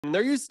And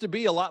there used to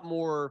be a lot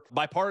more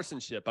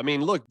bipartisanship. I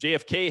mean, look,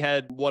 JFK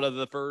had one of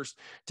the first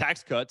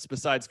tax cuts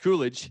besides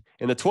Coolidge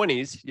in the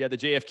 20s. You had the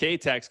JFK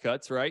tax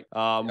cuts, right?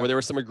 Where there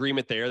was some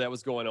agreement there that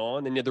was going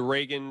on. Then you had the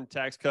Reagan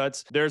tax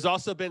cuts. There's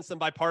also been some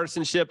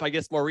bipartisanship, I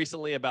guess, more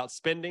recently about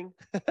spending,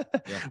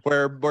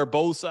 where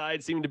both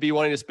sides seem to be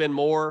wanting to spend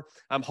more.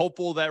 I'm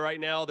hopeful that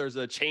right now there's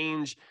a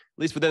change, at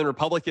least within the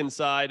Republican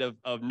side,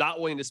 of not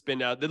wanting to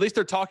spend out. At least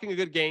they're talking a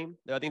good game.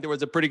 I think there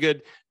was a pretty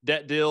good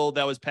debt deal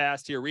that was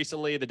passed here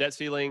recently. The debt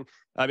ceiling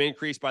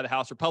increased by the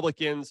House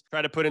Republicans,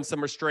 try to put in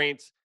some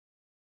restraints.